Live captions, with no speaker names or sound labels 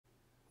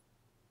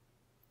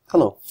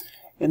Hello.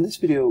 In this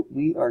video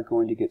we are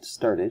going to get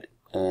started,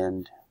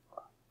 and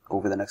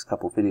over the next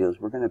couple videos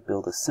we're going to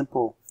build a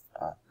simple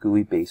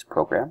GUI based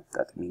program,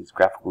 that means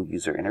graphical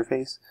user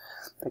interface,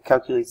 that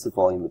calculates the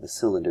volume of the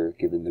cylinder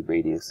given the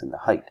radius and the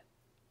height.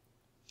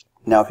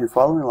 Now if you're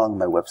following along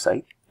my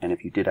website, and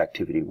if you did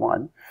activity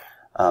 1,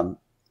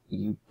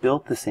 you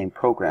built the same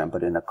program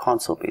but in a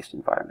console based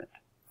environment.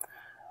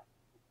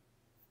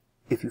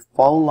 If you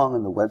follow along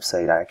on the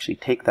website, I actually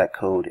take that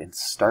code and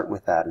start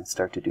with that and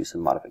start to do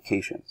some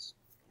modifications.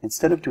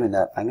 Instead of doing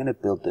that, I'm going to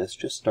build this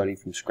just starting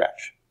from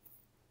scratch.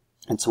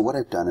 And so what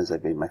I've done is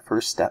I've made my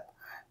first step,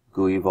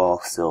 GUI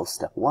vol sil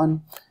step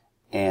 1,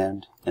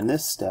 and in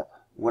this step,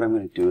 what I'm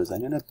going to do is I'm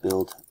going to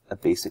build a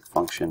basic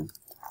function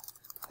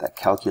that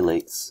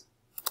calculates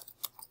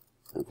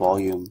the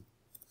volume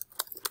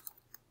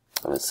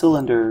of a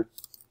cylinder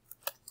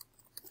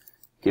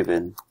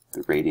given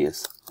the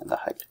radius and the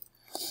height.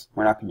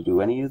 We're not going to do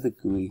any of the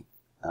GUI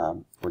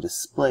or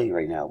display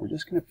right now. We're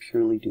just going to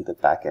purely do the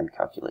backend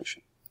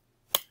calculation.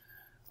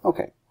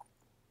 Okay,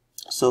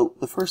 so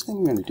the first thing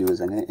I'm going to do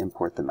is I'm going to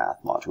import the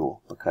math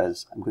module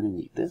because I'm going to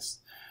need this.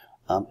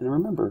 And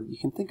remember, you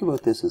can think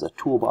about this as a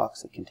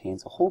toolbox that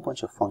contains a whole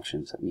bunch of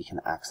functions that we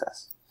can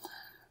access.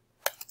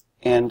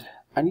 And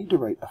I need to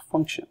write a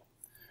function.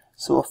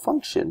 So a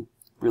function,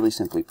 really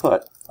simply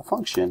put, a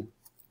function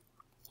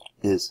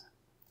is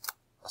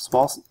a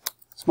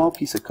small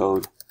piece of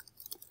code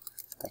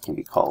that can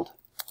be called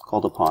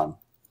upon,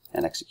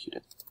 and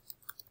executed.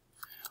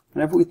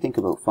 Whenever we think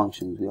about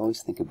functions, we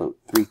always think about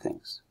three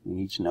things. We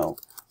need to know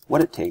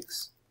what it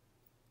takes,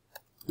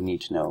 we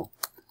need to know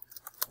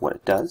what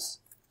it does,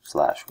 /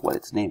 what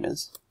its name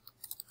is,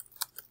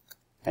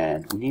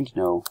 and we need to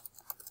know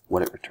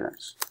what it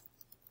returns.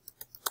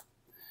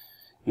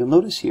 You'll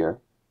notice here,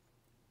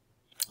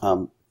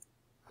 I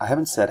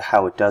haven't said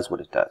how it does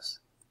what it does.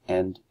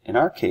 And in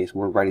our case,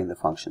 we're writing the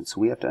function, so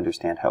we have to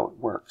understand how it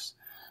works.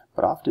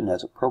 But often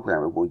as a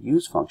programmer, we'll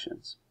use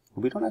functions.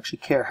 We don't actually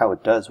care how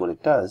it does what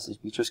it does.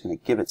 We're just going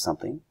to give it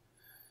something,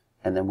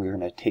 and then we're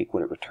going to take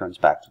what it returns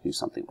back to do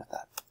something with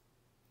that.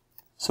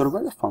 So to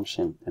write a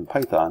function in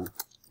Python,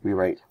 we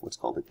write what's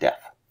called a def.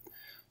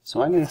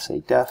 So I'm going to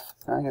say def,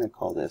 and I'm going to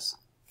call this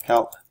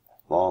calc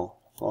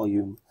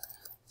volume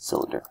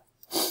cylinder.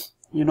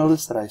 You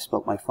notice that I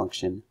spelled my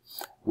function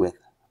with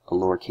a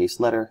lowercase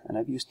letter, and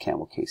I've used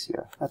camel case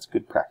here. That's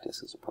good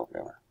practice as a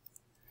programmer.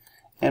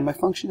 And my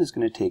function is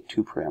going to take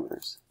two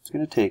parameters. It's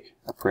going to take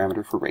a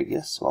parameter for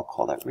radius, so I'll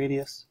call that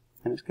radius,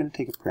 and it's going to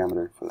take a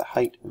parameter for the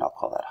height, and I'll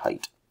call that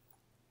height.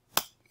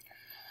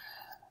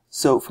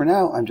 So for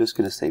now, I'm just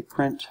going to say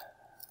print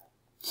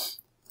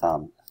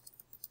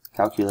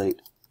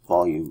calculate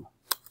volume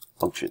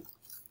function.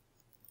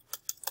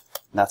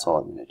 And that's all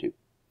I'm going to do.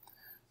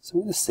 So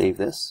I'm going to save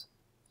this.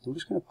 I'm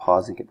just going to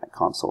pause and get my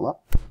console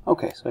up.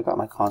 Okay, so I got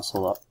my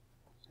console up,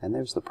 and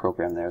there's the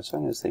program there. So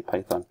I'm going to say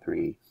Python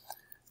 3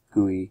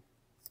 GUI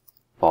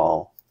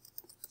vol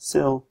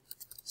sil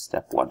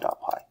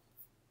step1.py,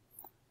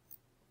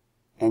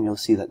 and you'll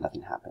see that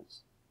nothing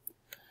happens.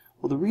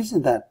 Well, the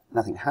reason that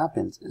nothing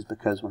happens is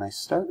because when I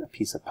start a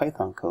piece of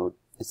Python code,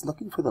 it's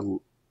looking for the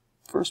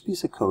first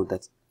piece of code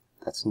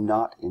that's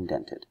not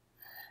indented.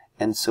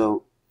 And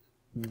so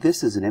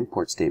this is an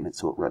import statement,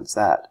 so it runs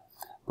that.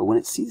 But when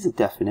it sees a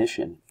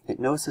definition, it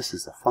knows this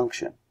is a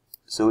function,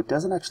 so it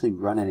doesn't actually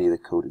run any of the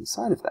code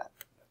inside of that.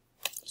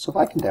 So if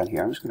I come down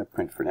here, I'm just going to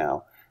print for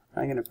now.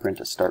 I'm going to print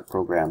a start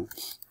program,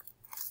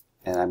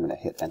 and I'm going to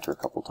hit enter a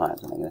couple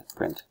times, and I'm going to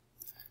print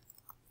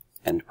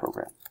end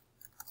program.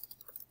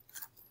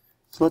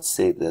 So let's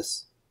save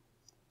this.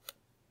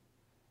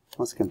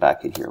 Let's come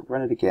back in here,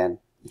 run it again,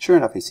 and sure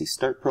enough, you see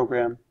start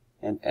program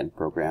and end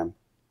program,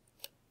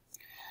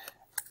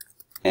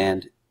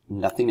 and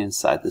nothing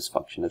inside this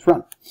function is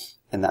run.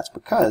 And that's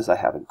because I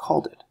haven't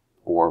called it,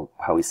 or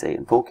how we say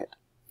invoke it.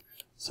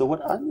 So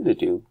what I'm going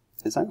to do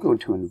is I'm going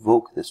to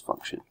invoke this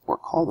function, or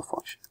call the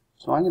function.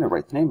 So I'm going to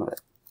write the name of it,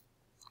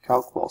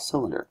 calc vol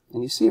cylinder,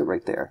 and you see it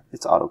right there.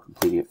 It's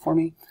auto-completing it for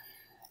me,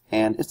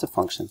 and it's a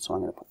function, so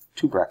I'm going to put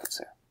 2 brackets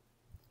there.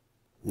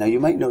 Now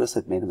you might notice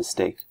I've made a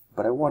mistake,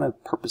 but I want to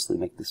purposely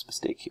make this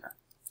mistake here.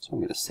 So I'm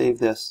going to save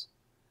this,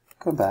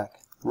 come back,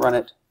 run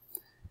it,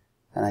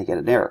 and I get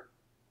an error.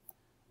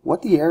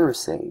 What the error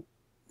is saying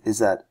is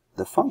that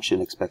the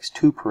function expects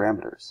 2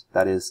 parameters.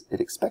 That is,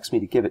 it expects me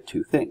to give it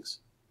 2 things,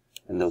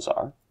 and those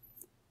are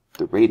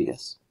the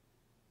radius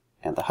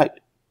and the height.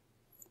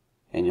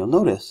 And you'll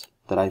notice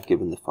that I've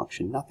given the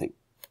function nothing.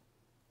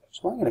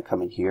 So I'm going to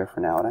come in here for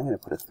now, and I'm going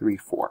to put a 3,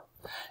 4.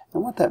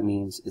 And what that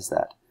means is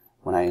that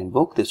when I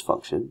invoke this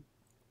function,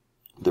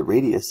 the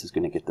radius is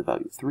going to get the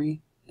value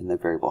 3, and the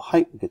variable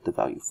height will get the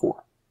value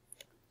 4.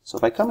 So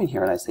if I come in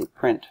here and I say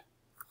print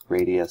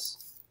radius,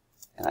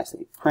 and I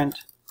say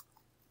print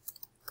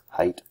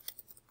height,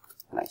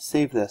 and I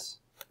save this,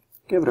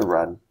 give it a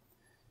run,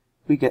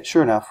 we get,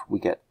 sure enough, we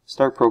get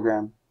start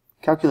program,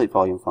 calculate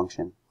volume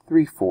function,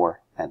 3,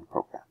 4, end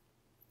program.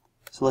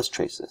 So let's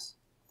trace this.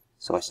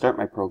 So I start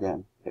my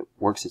program, it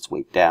works its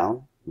way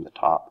down from the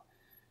top.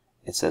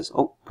 It says,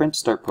 oh, print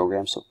start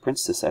program, so it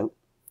prints this out.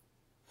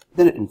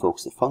 Then it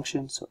invokes the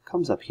function, so it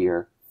comes up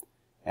here,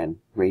 and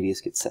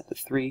radius gets set to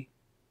 3,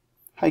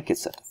 height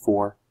gets set to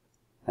 4,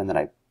 and then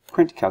I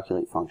print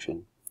calculate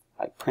function.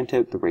 I print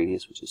out the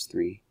radius, which is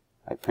 3,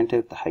 I print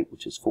out the height,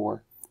 which is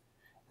 4,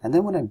 and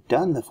then when I'm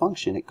done the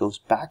function, it goes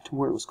back to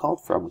where it was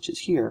called from, which is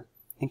here,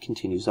 and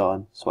continues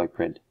on, so I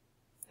print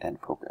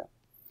end program.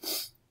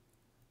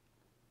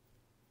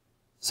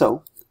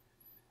 So,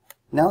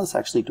 now let's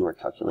actually do our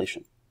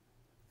calculation.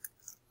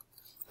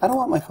 I don't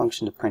want my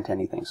function to print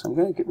anything, so I'm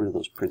going to get rid of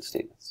those print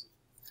statements.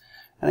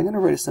 And I'm going to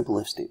write a simple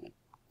if statement.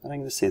 And I'm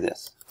going to say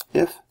this: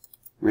 if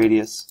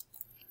radius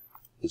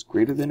is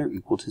greater than or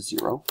equal to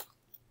 0,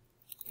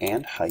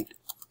 and height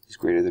is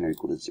greater than or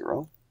equal to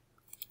 0,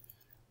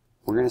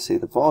 we're going to say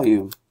the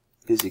volume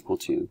is equal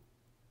to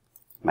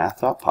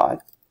math.py.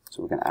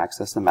 So we're going to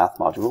access the math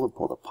module and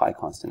pull the pi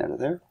constant out of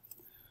there,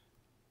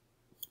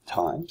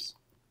 times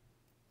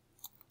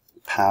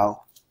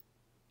pow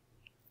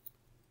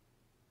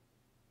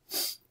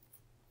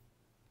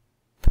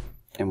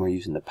and we're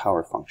using the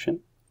power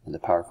function, and the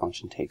power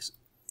function takes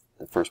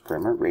the first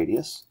parameter,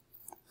 radius,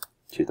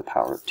 to the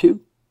power of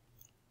 2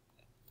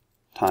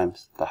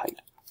 times the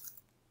height.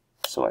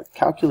 So I've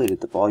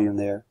calculated the volume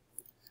there,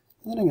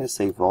 and then I'm going to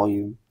say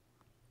volume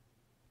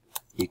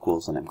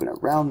equals, and I'm going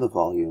to round the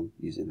volume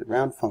using the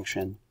round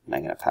function, and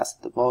I'm going to pass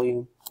it the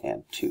volume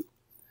and 2.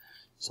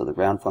 So the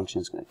round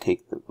function is going to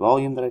take the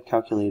volume that I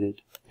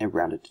calculated and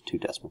round it to 2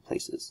 decimal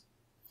places.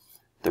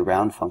 The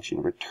round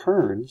function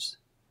returns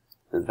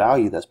the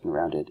value that's been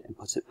rounded and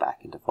puts it back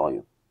into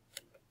volume.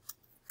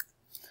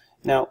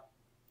 Now,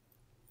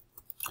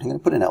 I'm going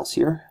to put an else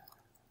here,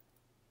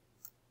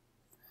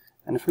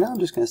 and for now I'm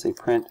just going to say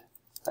print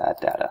that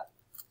data.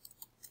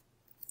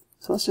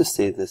 So let's just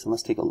save this and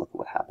let's take a look at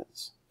what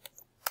happens.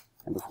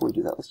 And before we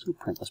do that, let's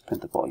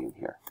print the volume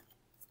here.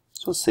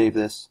 So we'll save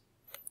this,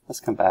 let's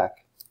come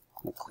back,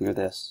 I'm going to clear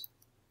this,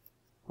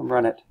 and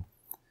run it,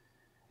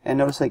 and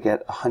notice I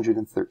get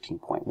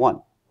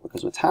 113.1.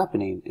 Because what's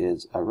happening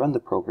is I run the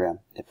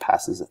program, it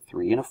passes a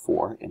 3 and a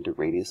 4 into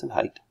radius and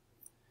height.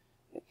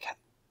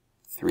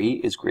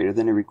 3 is greater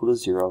than or equal to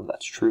 0,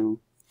 that's true.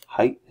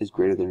 Height is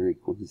greater than or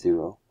equal to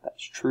 0,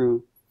 that's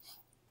true.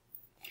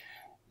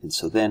 And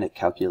so then it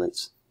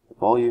calculates the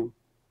volume,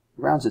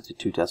 rounds it to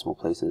 2 decimal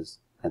places,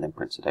 and then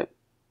prints it out.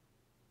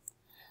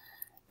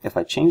 If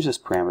I change this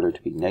parameter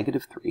to be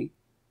 -3,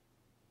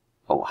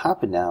 what will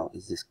happen now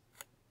is this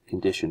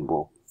condition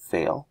will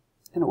fail,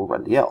 and it will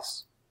run the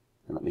else.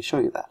 And let me show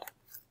you that.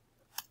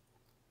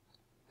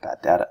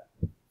 Bad data.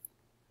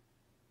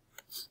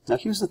 Now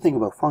here's the thing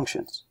about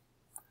functions.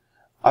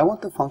 I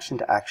want the function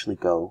to actually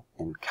go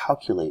and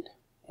calculate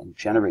and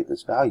generate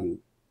this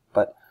value,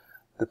 but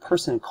the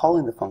person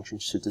calling the function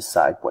should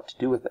decide what to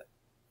do with it.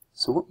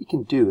 So what we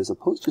can do, as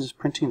opposed to just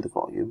printing the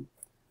volume,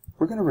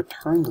 we're going to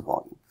return the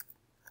volume.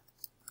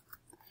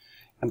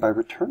 And by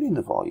returning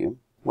the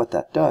volume, what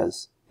that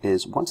does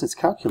is once it's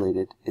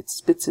calculated, it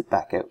spits it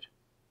back out.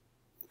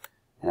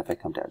 And if I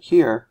come down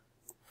here,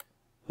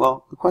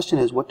 well, the question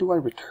is, what do I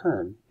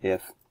return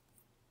if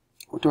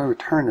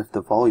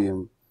the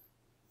volume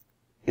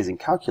isn't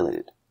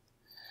calculated?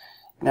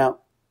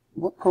 Now,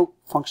 what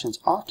functions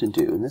often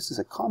do, and this is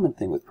a common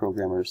thing with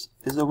programmers,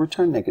 is they'll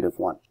return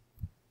 -1.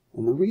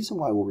 And the reason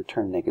why we'll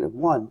return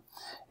 -1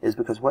 is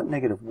because what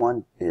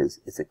 -1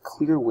 is a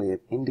clear way of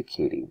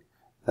indicating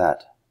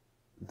that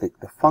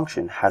the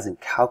function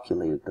hasn't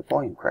calculated the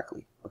volume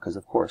correctly, because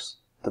of course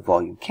the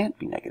volume can't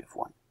be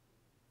 -1.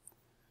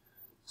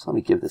 So let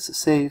me give this a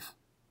save,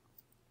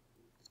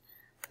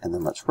 and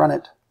then let's run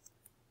it.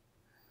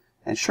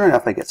 And sure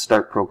enough, I get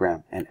start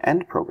program and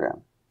end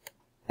program,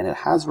 and it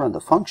has run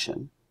the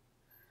function,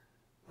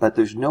 but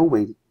there's no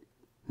way.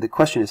 The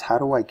question is, how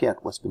do I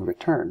get what's been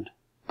returned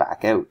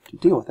back out to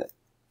deal with it?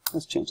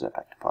 Let's change that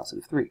back to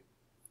 +3.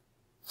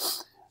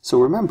 So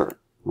remember,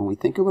 when we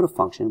think about a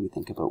function, we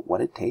think about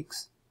what it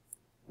takes,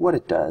 what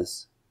it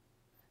does,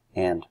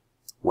 and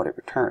what it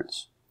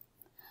returns.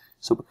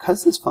 So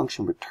because this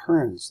function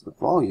returns the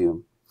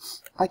volume,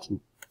 I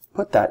can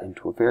put that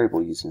into a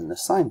variable using an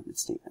assignment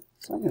statement.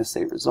 So I'm going to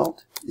say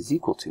result is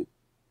equal to.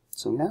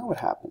 So now what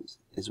happens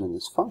is when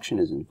this function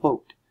is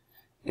invoked,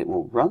 it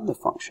will run the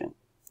function,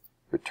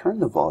 return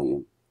the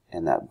volume,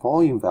 and that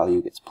volume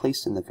value gets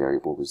placed in the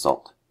variable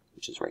result,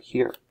 which is right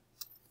here.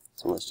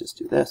 So let's just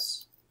do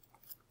this.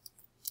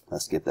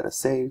 Let's give that a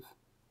save.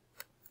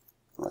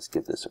 Let's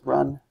give this a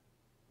run.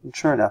 And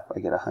sure enough, I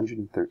get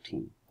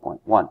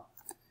 113.1.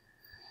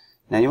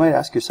 Now you might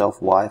ask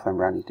yourself why, if I'm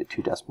rounding to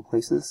 2 decimal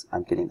places,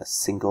 I'm getting a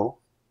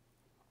single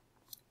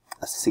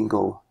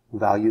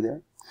value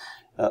there.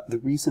 The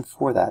reason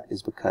for that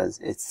is because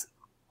it's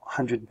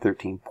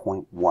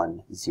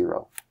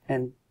 113.10,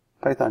 and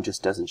Python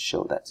just doesn't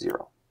show that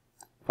 0.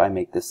 If I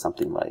make this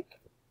something like,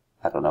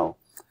 I don't know,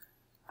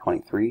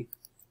 23,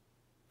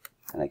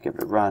 and I give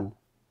it a run,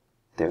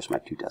 there's my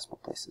 2 decimal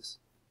places.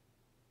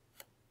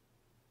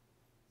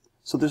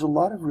 So there's a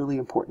lot of really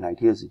important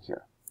ideas in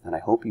here, and I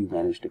hope you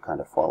managed to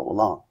kind of follow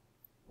along.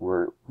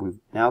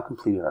 We've now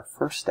completed our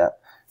first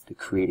step to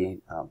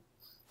creating a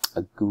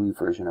GUI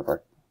version of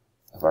our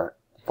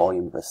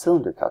volume of a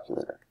cylinder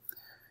calculator.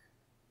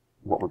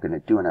 What we're going to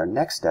do in our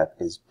next step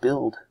is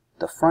build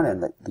the front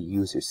end that the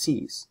user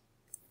sees.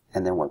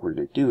 And then what we're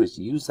going to do is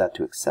use that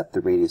to accept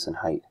the radius and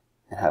height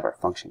and have our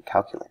function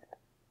calculated.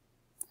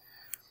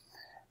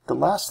 The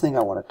last thing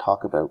I want to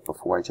talk about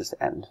before I just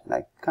end, and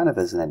I kind of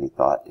as an ending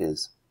thought,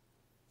 is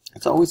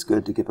it's always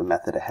good to give a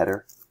method a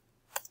header.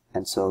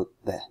 And so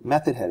the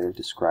method header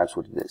describes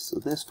what it is. So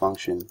this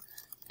function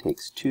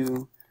takes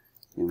two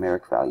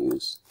numeric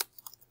values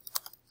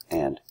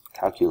and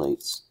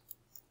calculates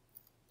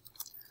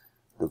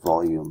the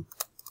volume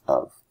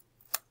of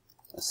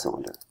a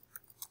cylinder.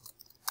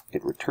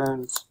 It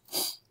returns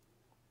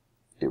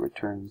the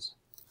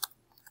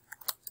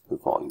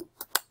volume.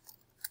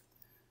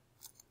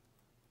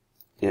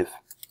 If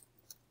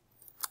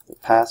the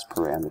pass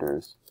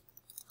parameters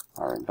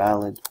are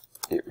invalid,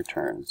 it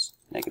returns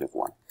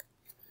 -1.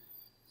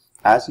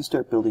 As you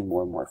start building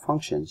more and more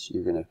functions,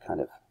 you're going to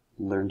kind of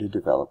learn to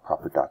develop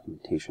proper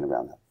documentation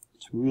around them.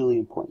 It's really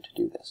important to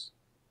do this.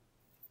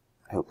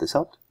 I hope this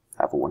helped.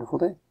 Have a wonderful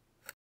day.